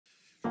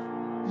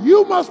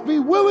You must be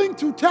willing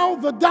to tell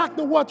the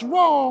doctor what's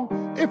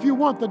wrong if you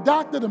want the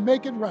doctor to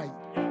make it right.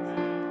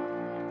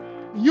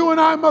 You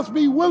and I must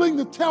be willing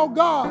to tell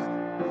God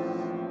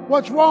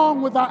what's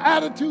wrong with our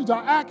attitudes,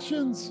 our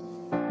actions,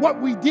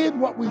 what we did,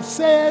 what we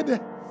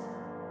said,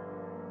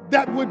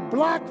 that would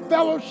block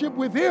fellowship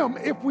with Him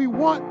if we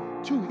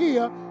want to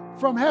hear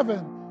from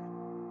heaven.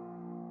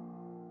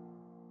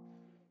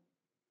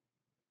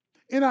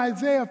 In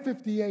Isaiah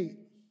 58,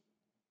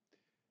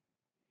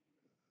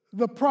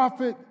 the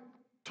prophet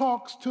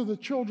talks to the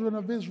children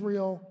of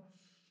Israel,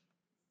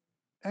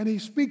 and he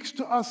speaks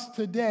to us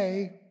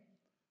today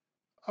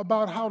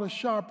about how to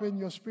sharpen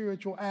your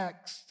spiritual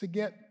axe to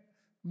get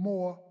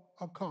more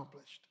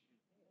accomplished.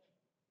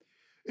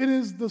 It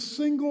is the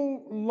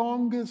single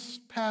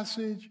longest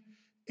passage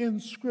in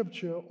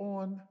Scripture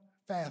on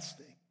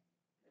fasting.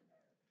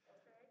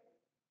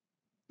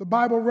 The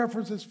Bible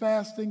references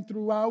fasting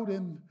throughout.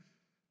 In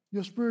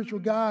your spiritual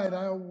guide,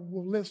 I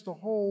will list a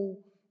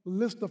whole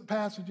list of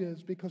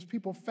passages because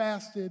people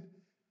fasted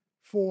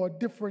for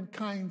different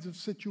kinds of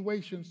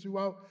situations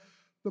throughout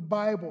the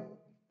Bible.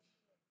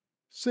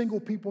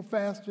 Single people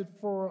fasted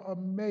for a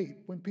mate.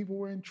 When people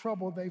were in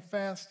trouble, they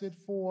fasted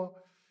for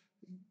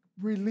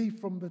relief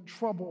from the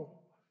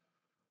trouble.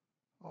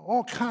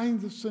 All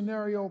kinds of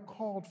scenario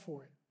called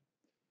for it.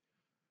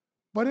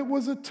 But it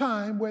was a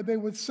time where they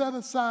would set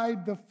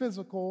aside the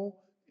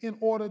physical in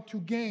order to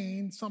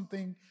gain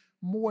something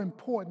more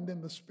important than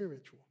the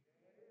spiritual.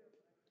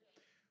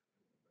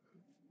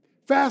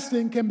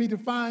 Fasting can be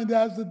defined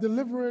as the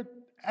deliberate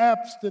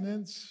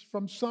abstinence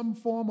from some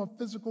form of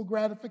physical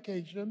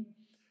gratification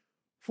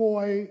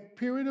for a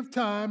period of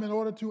time in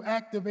order to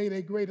activate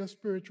a greater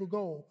spiritual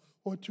goal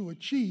or to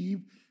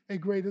achieve a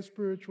greater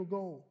spiritual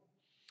goal.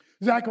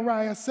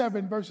 Zechariah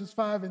 7 verses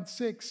 5 and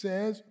 6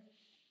 says,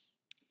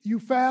 "You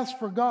fast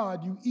for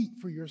God, you eat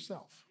for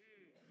yourself."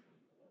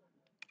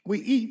 We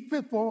eat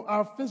for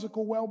our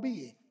physical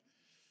well-being,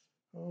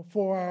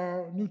 for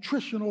our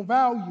nutritional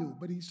value.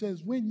 But he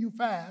says, when you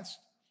fast,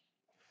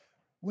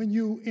 when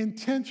you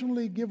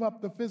intentionally give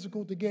up the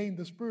physical to gain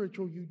the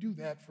spiritual, you do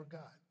that for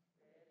God.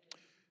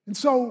 And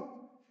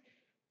so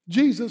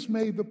Jesus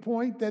made the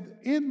point that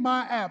in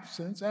my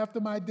absence,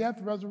 after my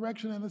death,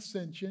 resurrection, and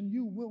ascension,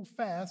 you will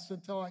fast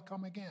until I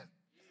come again.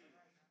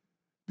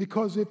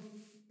 Because if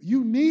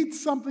you need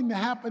something to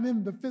happen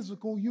in the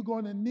physical, you're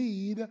going to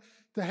need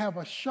to have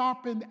a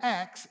sharpened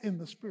axe in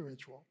the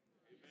spiritual.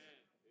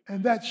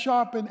 And that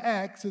sharpened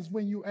axe is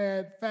when you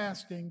add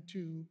fasting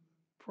to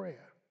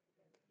prayer.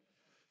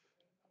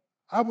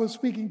 I was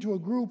speaking to a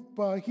group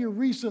here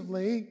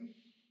recently,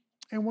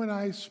 and when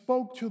I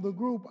spoke to the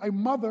group, a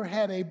mother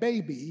had a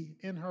baby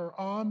in her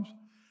arms,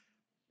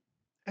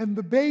 and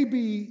the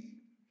baby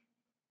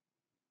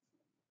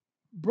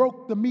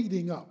broke the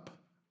meeting up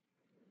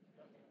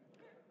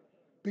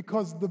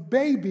because the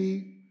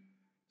baby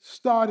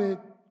started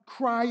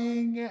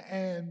crying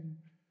and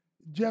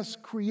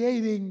just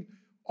creating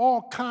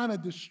all kind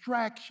of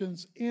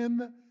distractions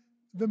in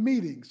the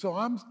meeting. So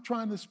I'm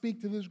trying to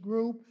speak to this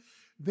group.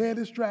 They're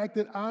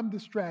distracted. I'm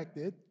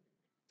distracted.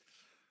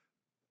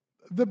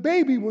 The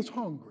baby was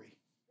hungry.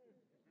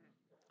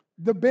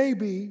 The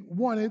baby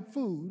wanted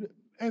food,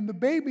 and the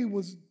baby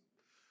was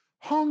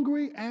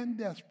hungry and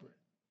desperate.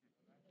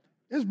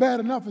 It's bad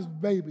enough if a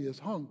baby is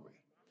hungry.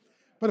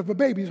 But if a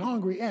baby's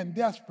hungry and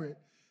desperate,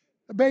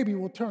 the baby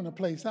will turn the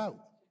place out.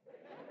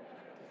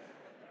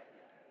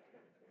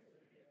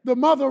 The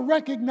mother,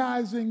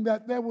 recognizing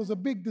that there was a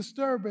big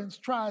disturbance,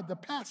 tried to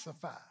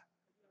pacify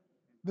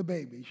the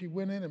baby. She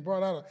went in and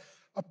brought out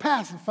a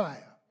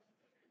pacifier.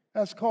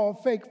 That's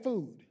called fake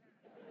food.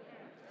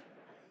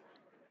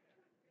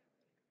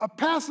 A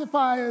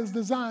pacifier is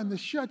designed to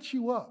shut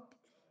you up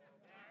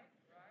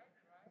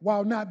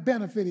while not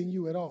benefiting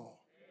you at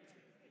all.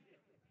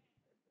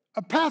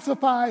 A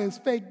pacifier is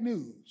fake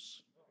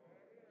news.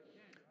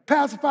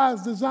 Pacifier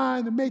is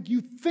designed to make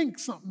you think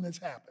something is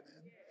happening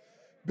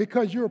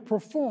because you're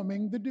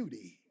performing the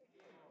duty.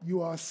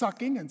 You are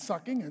sucking and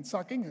sucking and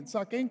sucking and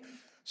sucking.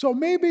 So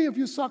maybe if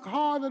you suck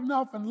hard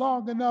enough and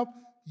long enough,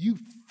 you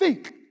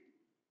think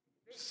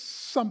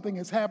something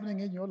is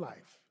happening in your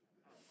life.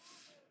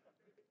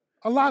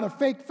 A lot of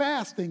fake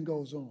fasting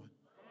goes on,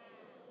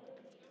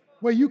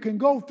 where you can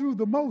go through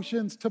the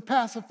motions to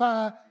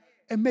pacify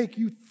and make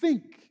you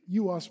think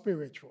you are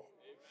spiritual,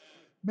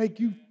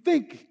 make you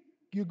think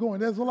you're going.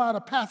 There's a lot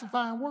of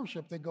pacifying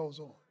worship that goes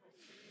on.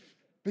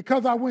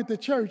 Because I went to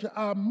church,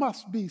 I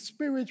must be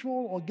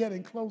spiritual or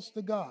getting close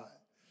to God.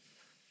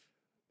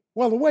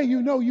 Well, the way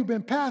you know you've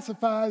been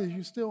pacified is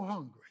you're still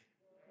hungry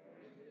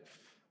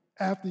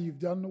after you've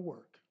done the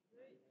work.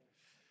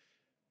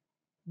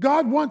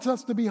 God wants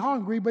us to be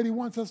hungry, but He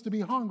wants us to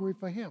be hungry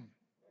for Him.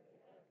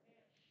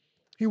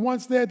 He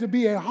wants there to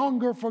be a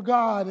hunger for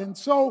God. And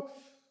so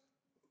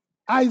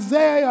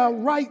Isaiah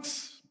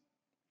writes,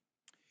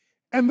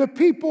 and the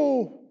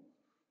people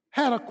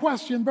had a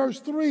question,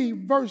 verse 3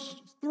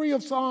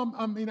 of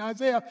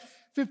Isaiah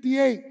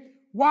 58.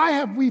 Why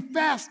have we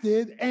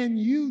fasted and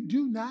you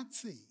do not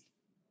see?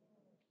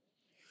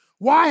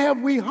 Why have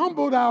we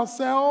humbled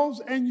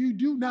ourselves and you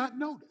do not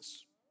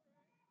notice?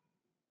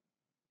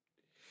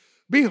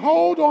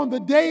 Behold, on the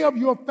day of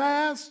your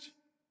fast,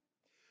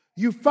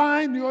 you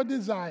find your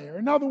desire.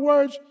 In other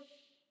words,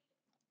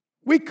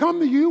 we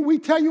come to you, we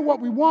tell you what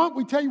we want,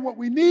 we tell you what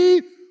we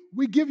need,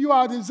 we give you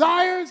our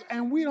desires,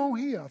 and we don't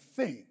hear a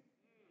thing.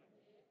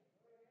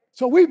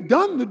 So we've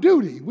done the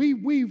duty.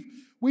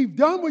 We've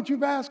done what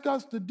you've asked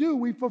us to do.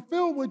 We've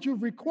fulfilled what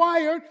you've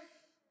required,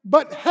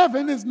 but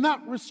heaven is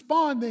not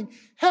responding.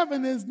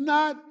 Heaven is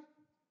not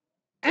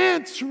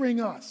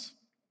answering us.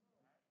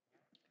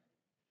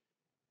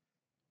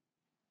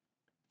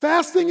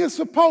 Fasting is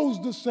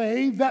supposed to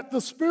say that the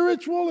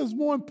spiritual is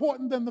more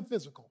important than the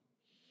physical,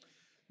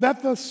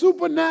 that the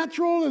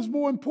supernatural is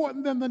more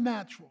important than the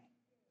natural.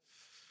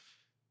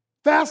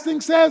 Fasting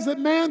says that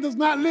man does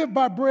not live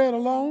by bread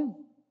alone,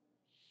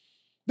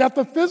 that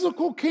the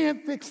physical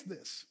can't fix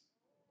this.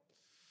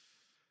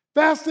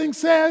 Fasting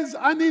says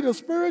I need a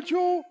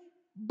spiritual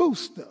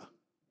booster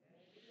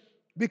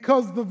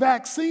because the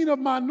vaccine of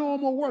my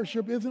normal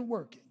worship isn't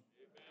working.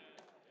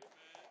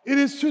 It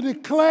is to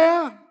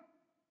declare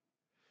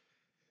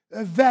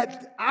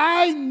that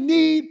I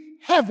need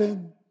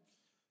heaven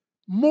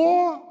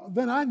more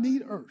than I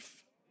need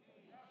earth.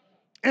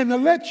 And to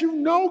let you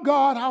know,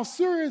 God, how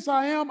serious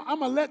I am, I'm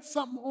going to let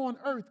something on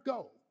earth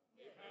go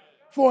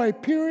for a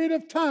period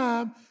of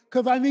time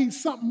because I need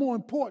something more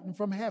important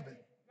from heaven.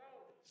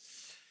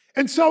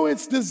 And so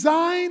it's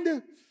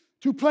designed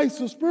to place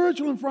the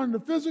spiritual in front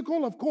of the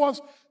physical. Of course,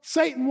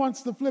 Satan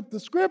wants to flip the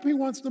script. He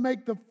wants to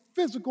make the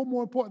physical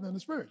more important than the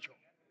spiritual.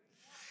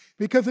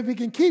 Because if he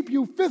can keep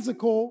you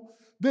physical,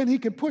 then he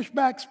can push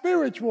back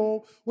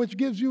spiritual, which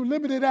gives you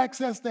limited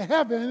access to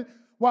heaven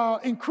while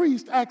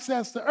increased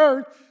access to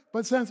earth.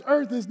 But since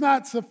earth is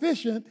not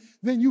sufficient,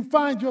 then you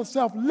find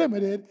yourself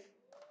limited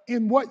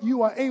in what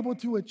you are able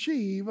to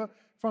achieve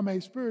from a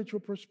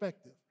spiritual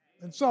perspective.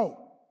 And so,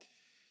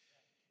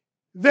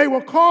 they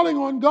were calling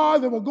on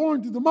God, they were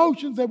going through the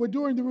motions, they were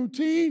doing the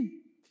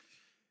routine.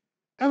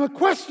 And the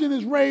question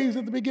is raised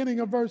at the beginning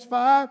of verse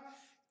 5,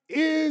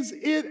 is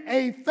it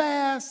a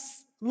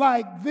fast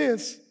like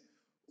this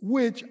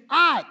which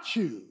I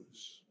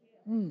choose?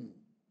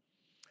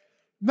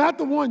 Not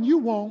the one you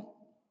want,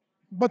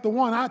 but the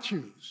one I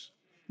choose.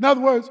 In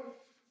other words,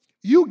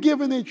 you've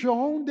given it your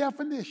own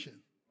definition.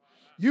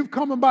 You've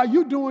come about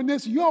you doing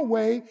this your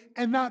way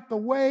and not the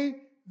way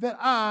that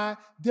I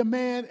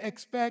demand,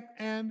 expect,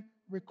 and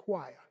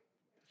require.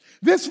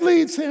 This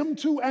leads him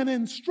to an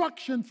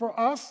instruction for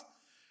us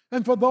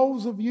and for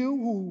those of you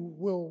who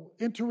will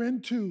enter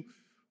into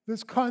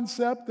this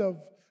concept of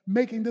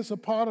making this a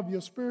part of your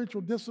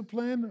spiritual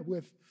discipline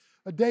with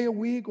a day a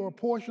week or a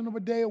portion of a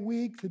day a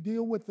week to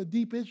deal with the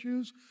deep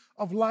issues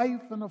of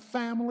life and of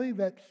family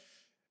that,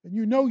 and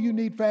you know you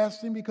need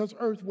fasting because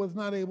earth was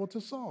not able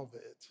to solve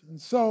it. And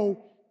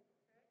so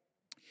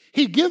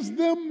he gives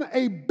them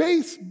a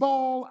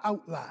baseball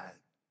outline.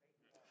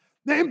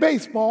 Now in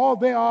baseball,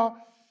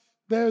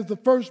 there's the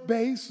first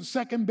base, the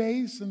second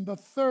base, and the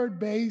third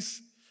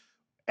base,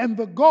 and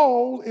the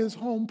goal is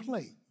home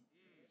plate.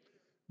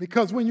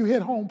 Because when you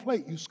hit home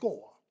plate, you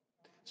score.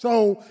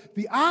 So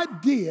the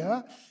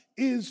idea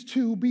is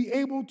to be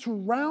able to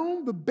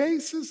round the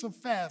basis of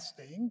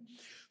fasting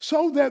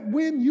so that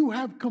when you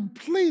have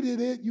completed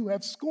it, you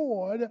have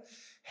scored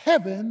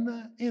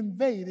heaven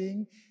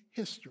invading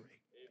history.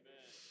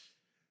 Amen.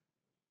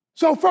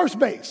 So first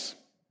base,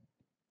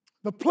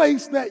 the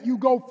place that you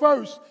go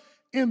first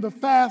in the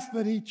fast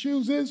that he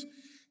chooses,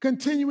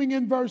 continuing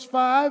in verse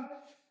 5,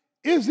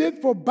 is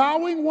it for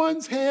bowing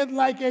one's head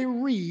like a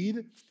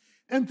reed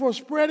and for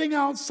spreading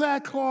out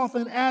sackcloth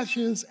and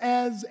ashes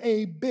as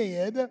a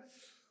bed?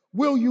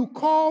 Will you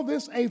call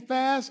this a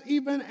fast,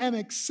 even an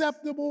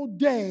acceptable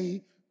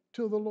day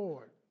to the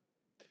Lord?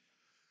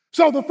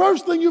 So the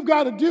first thing you've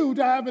got to do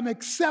to have an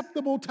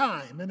acceptable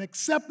time, an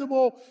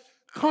acceptable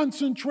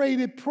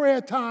concentrated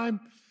prayer time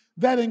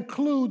that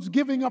includes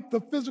giving up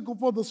the physical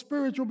for the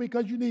spiritual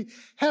because you need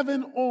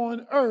heaven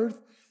on earth,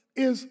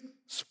 is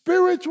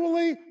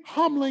spiritually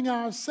humbling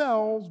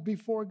ourselves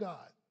before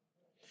God.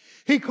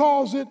 He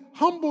calls it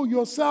humble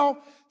yourself,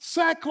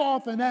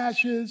 sackcloth and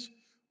ashes,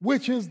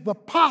 which is the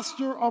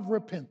posture of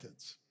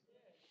repentance.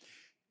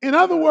 In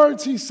other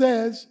words, he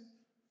says,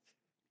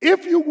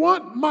 if you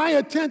want my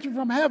attention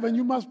from heaven,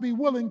 you must be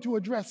willing to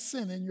address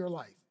sin in your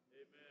life.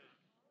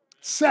 Amen.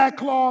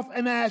 Sackcloth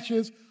and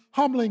ashes,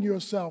 humbling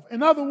yourself.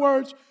 In other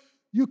words,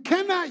 you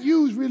cannot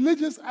use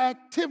religious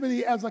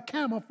activity as a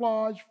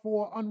camouflage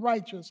for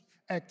unrighteous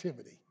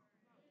activity.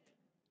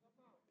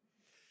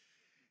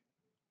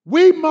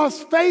 We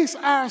must face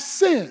our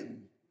sin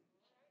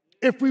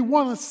if we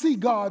want to see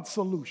God's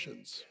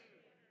solutions.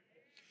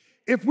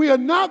 If we are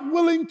not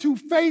willing to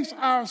face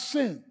our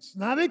sins,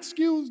 not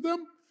excuse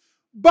them,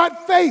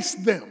 but face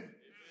them,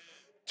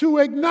 to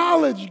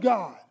acknowledge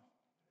God.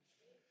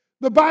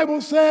 The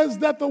Bible says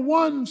that the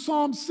one,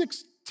 Psalm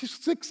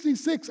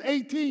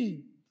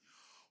 66:18,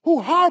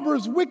 who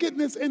harbors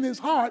wickedness in his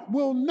heart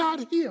will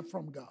not hear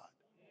from God.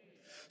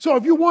 So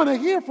if you want to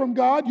hear from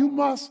God, you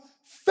must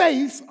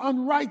face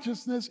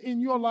unrighteousness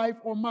in your life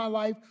or my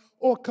life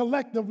or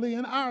collectively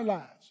in our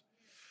lives.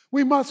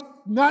 We must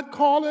not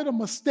call it a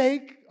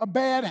mistake, a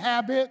bad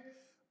habit,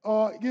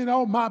 or,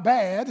 my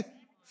bad.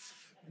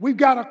 We've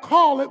got to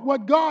call it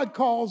what God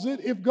calls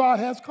it if God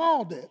has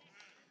called it.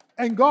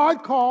 And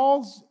God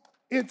calls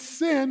it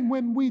sin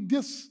when we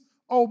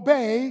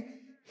disobey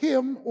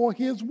Him or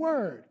His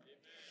word.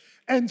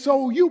 And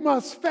so you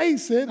must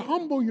face it,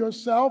 humble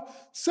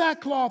yourself,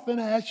 sackcloth and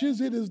ashes.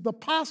 It is the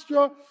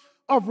posture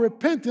of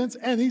repentance.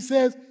 And He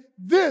says,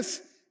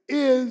 this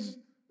is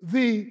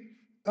the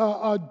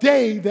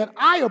day that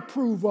I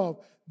approve of,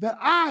 that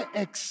I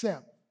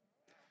accept.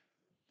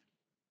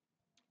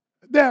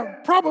 There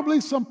are probably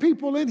some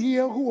people in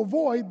here who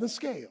avoid the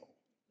scale.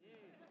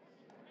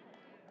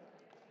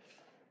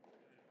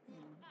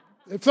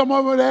 If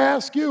someone would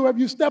ask you, have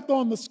you stepped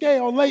on the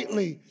scale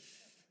lately?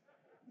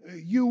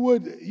 You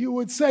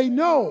would say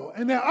no.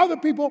 And there are other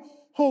people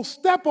who'll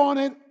step on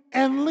it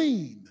and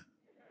lean.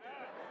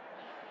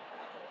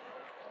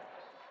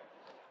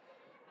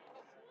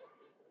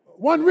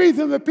 One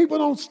reason that people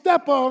don't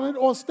step on it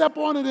or step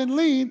on it and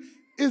lean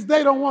is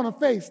they don't want to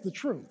face the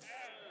truth.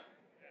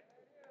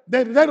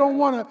 They don't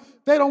want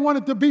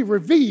it to be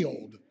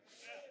revealed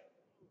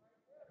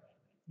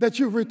that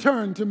you've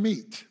returned to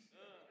meat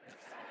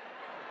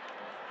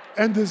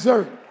and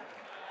dessert.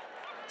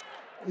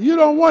 You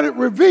don't want it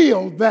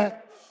revealed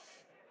that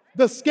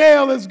the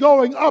scale is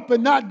going up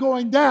and not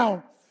going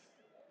down,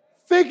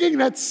 thinking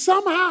that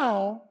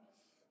somehow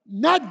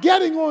not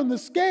getting on the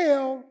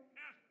scale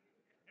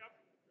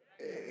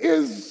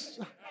is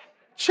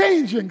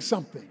changing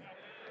something.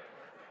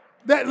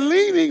 That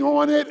leaning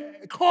on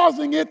it,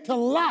 causing it to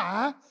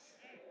lie,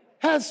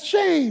 has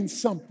changed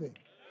something.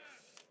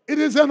 It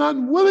is an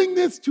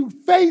unwillingness to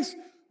face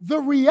the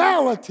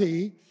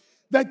reality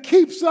that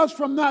keeps us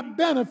from not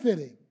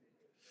benefiting.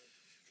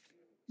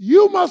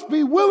 You must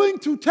be willing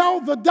to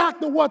tell the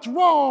doctor what's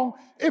wrong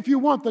if you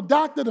want the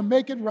doctor to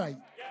make it right.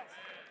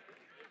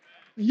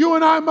 You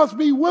and I must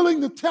be willing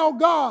to tell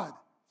God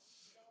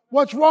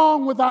what's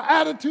wrong with our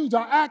attitudes,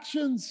 our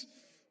actions,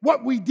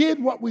 what we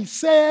did, what we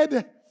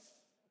said,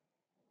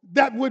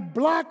 that would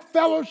block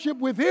fellowship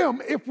with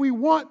Him if we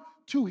want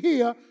to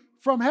hear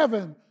from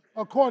heaven,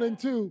 according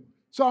to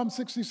Psalm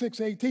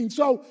 66:18.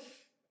 So,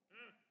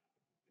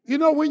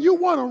 when you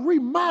want to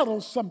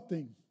remodel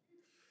something,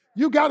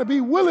 you got to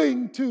be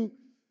willing to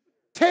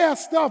tear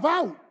stuff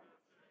out,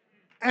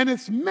 and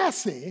it's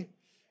messy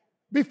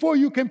before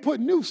you can put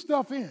new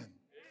stuff in.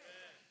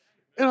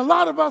 And a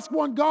lot of us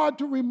want God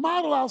to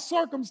remodel our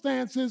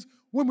circumstances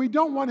when we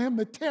don't want Him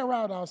to tear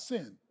out our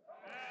sin.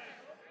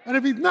 And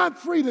if He's not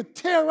free to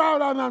tear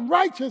out our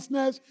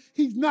unrighteousness,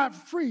 He's not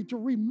free to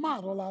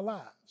remodel our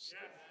lives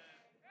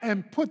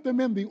and put them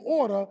in the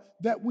order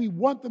that we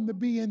want them to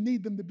be in,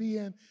 need them to be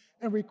in,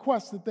 and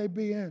request that they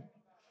be in.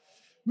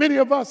 Many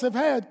of us have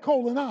had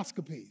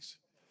colonoscopies.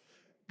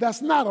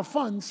 That's not a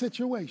fun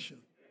situation.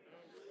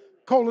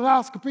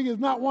 Colonoscopy is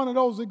not one of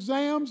those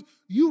exams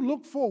you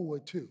look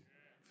forward to.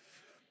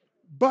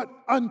 But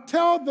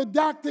until the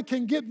doctor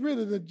can get rid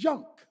of the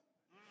junk,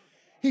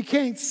 he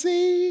can't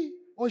see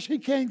or she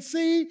can't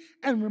see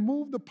and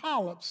remove the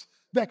polyps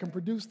that can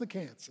produce the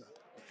cancer.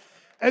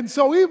 And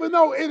so even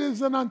though it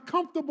is an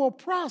uncomfortable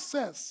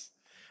process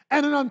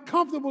and an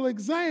uncomfortable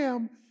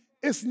exam,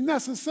 it's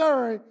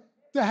necessary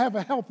to have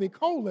a healthy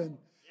colon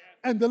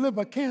and to live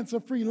a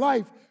cancer-free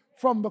life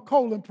from the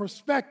colon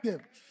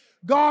perspective.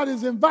 God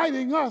is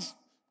inviting us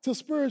to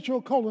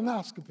spiritual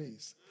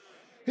colonoscopies.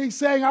 He's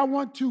saying, I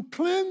want to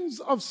cleanse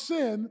of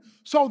sin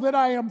so that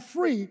I am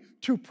free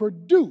to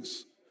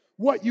produce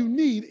what you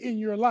need in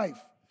your life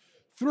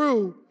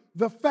through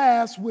the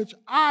fast which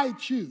I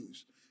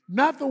choose.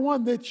 Not the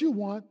one that you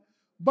want,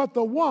 but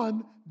the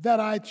one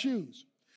that I choose.